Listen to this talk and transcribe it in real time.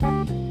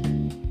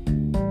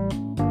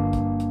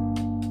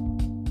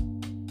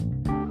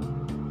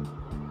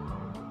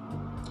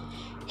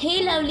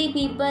Hey lovely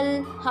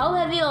people, how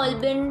have you all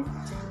been?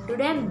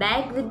 Today I'm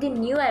back with the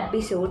new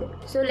episode,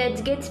 so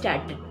let's get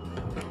started.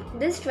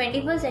 This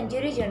 21st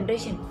century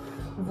generation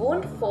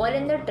won't fall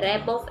in the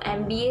trap of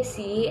MBA,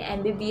 CA,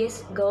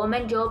 MBBS,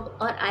 government job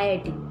or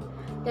IIT.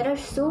 There are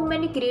so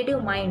many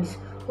creative minds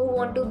who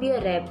want to be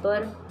a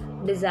rapper,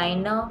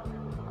 designer,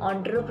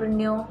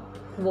 entrepreneur,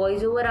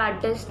 voiceover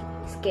artist,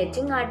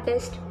 sketching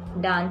artist,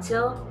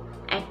 dancer,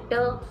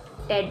 actor,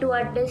 tattoo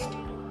artist,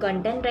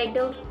 content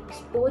writer,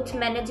 sports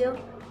manager,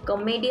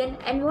 comedian,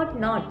 and what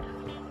not.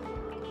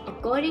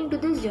 According to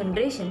this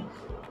generation,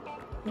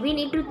 we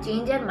need to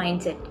change our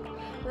mindset.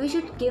 We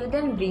should give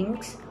them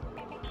wings,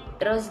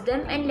 trust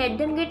them, and let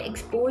them get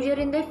exposure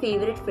in their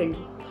favorite field.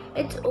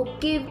 It's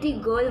okay if the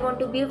girl want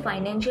to be a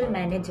financial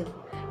manager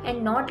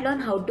and not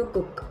learn how to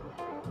cook,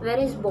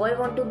 whereas boy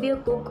want to be a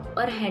cook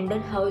or handle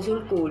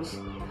household chores.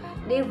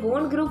 They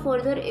won't grow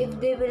further if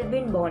they will be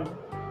born.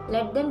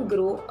 Let them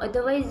grow,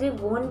 otherwise they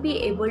won't be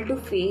able to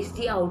face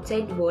the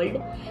outside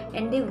world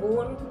and they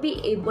won't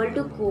be able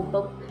to cope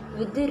up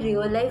with the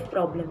real life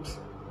problems.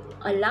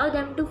 Allow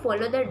them to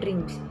follow their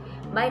dreams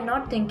by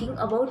not thinking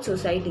about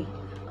society.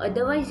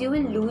 Otherwise you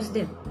will lose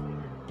them,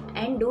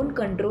 and don't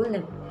control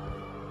them.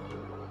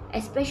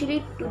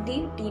 Especially to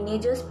the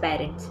teenagers'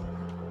 parents.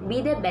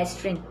 Be their best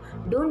friend.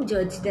 Don't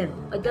judge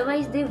them.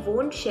 Otherwise they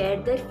won't share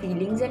their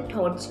feelings and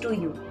thoughts to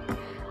you.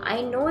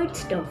 I know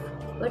it's tough,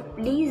 but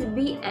please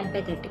be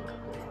empathetic,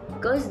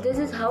 because this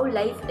is how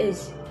life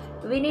is.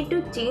 We need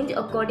to change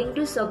according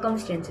to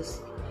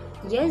circumstances.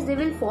 Yes, they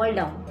will fall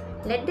down.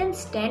 Let them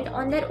stand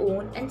on their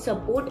own and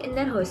support in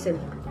their hustle.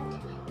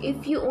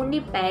 If you only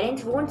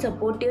parents won't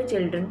support your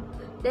children,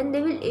 then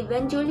they will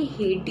eventually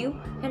hate you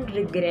and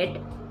regret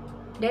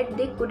that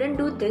they couldn't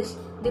do this,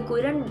 they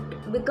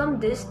couldn't become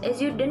this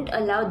as you didn't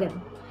allow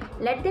them.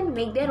 Let them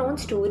make their own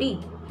story.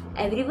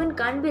 Everyone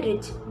can't be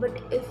rich, but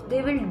if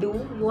they will do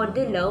what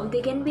they love,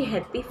 they can be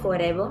happy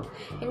forever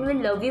and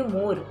will love you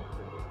more.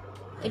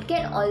 It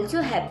can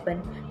also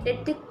happen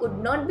that they could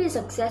not be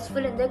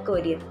successful in their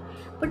career,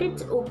 but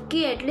it's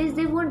okay, at least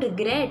they won't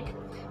regret.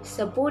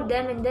 Support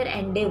them in their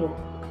endeavor.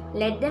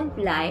 Let them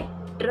fly.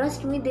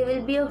 Trust me, they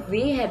will be a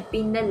way happy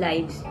in their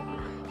lives.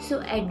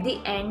 So at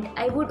the end,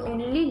 I would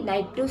only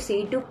like to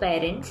say to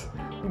parents,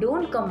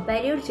 don't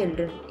compare your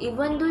children,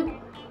 even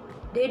though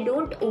they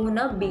don't own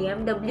a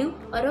BMW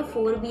or a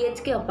 4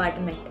 BHK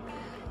apartment.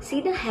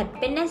 See the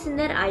happiness in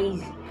their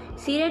eyes.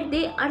 See that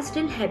they are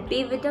still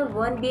happy with a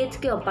 1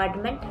 BHK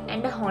apartment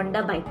and a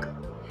Honda bike.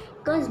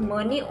 Cause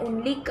money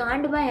only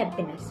can't buy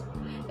happiness.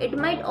 It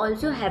might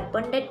also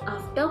happen that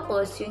after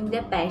pursuing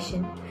their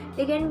passion,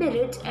 they can be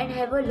rich and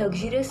have a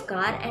luxurious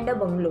car and a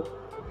bungalow.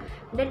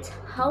 That's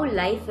how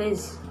life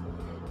is.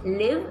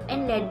 Live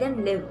and let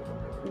them live.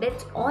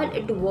 That's all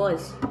it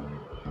was.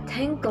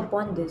 Think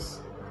upon this.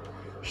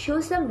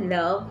 Show some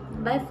love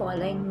by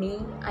following me,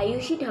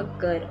 Ayushi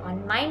Thakkar,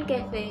 on Mind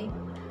Cafe.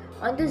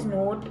 On this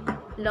note,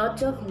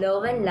 lots of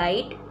love and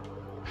light.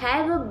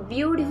 Have a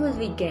beautiful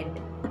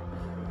weekend.